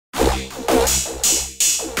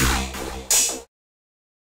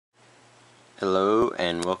Hello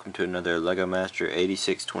and welcome to another LEGO Master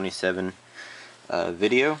 8627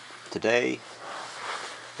 video. Today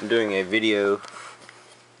I'm doing a video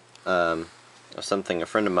of something a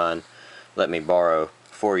friend of mine let me borrow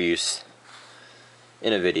for use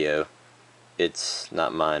in a video. It's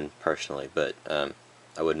not mine personally, but I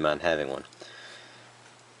wouldn't mind having one.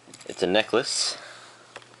 It's a necklace.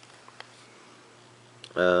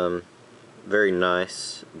 Very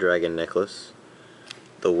nice dragon necklace.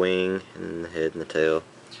 The wing and the head and the tail.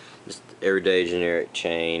 Just everyday generic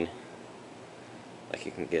chain, like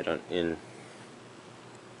you can get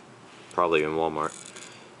probably in Walmart.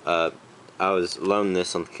 I was loaned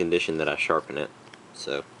this on the condition that I sharpen it,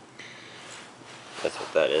 so that's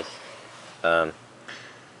what that is. And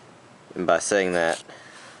by saying that,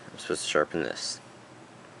 I'm supposed to sharpen this.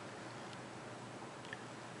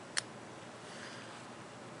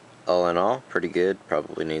 All in all, pretty good.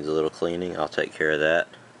 Probably needs a little cleaning. I'll take care of that.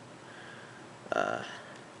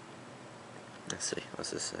 Let's see,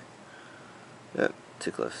 what's this say? Yep,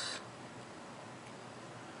 too close.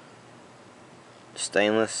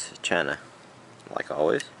 Stainless china, like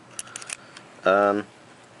always. To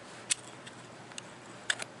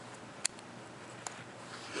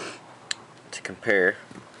compare,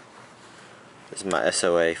 this is my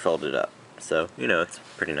SOA folded up, so you know it's a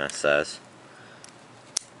pretty nice size.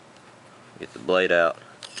 Get the blade out.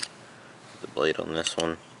 The blade on this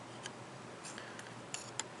one.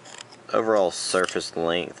 Overall surface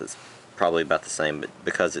length is probably about the same, but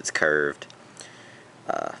because it's curved,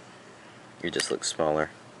 it just looks smaller.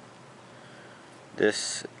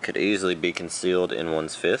 This could easily be concealed in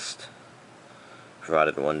one's fist,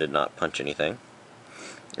 provided one did not punch anything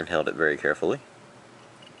and held it very carefully.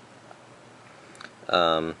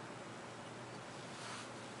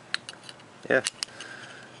 Yeah.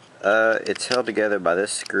 It's held together by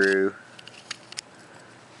this screw.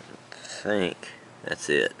 I think that's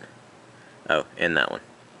it. Oh, and that one.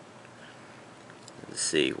 Let's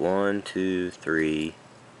see, 1, 2, 3.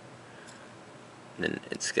 Then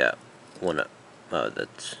it's got one up. Oh,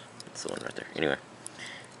 that's the one right there. Anyway,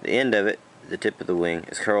 the end of it, the tip of the wing,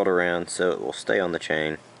 is curled around so it will stay on the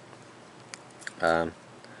chain. But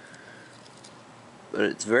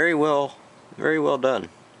it's very well done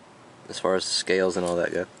as far as the scales and all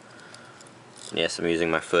that go. And yes, I'm using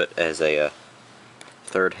my foot as a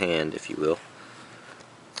third hand, if you will.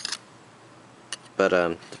 But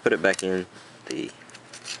to put it back in the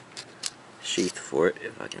sheath for it,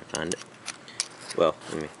 if I can find it. Well,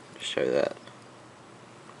 let me just show you that.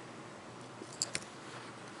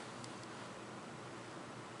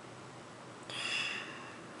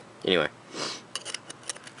 Anyway,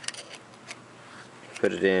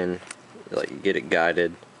 put it in, like you get it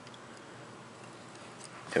guided,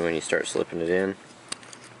 and when you start slipping it in,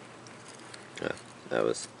 that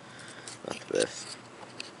was not the best.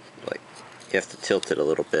 Like, you have to tilt it a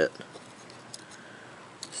little bit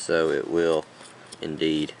so it will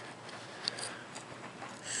indeed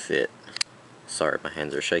fit. Sorry, my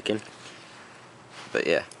hands are shaking, but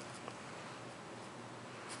yeah.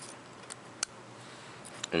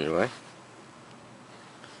 Anyway,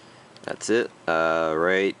 that's it.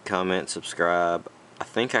 Rate, comment, subscribe. I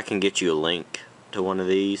think I can get you a link to one of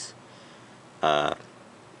these. I'll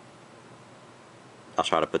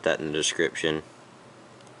try to put that in the description.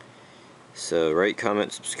 So rate,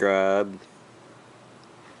 comment, subscribe.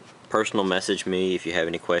 Personal message me if you have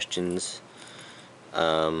any questions.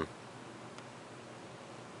 And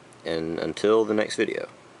until the next video.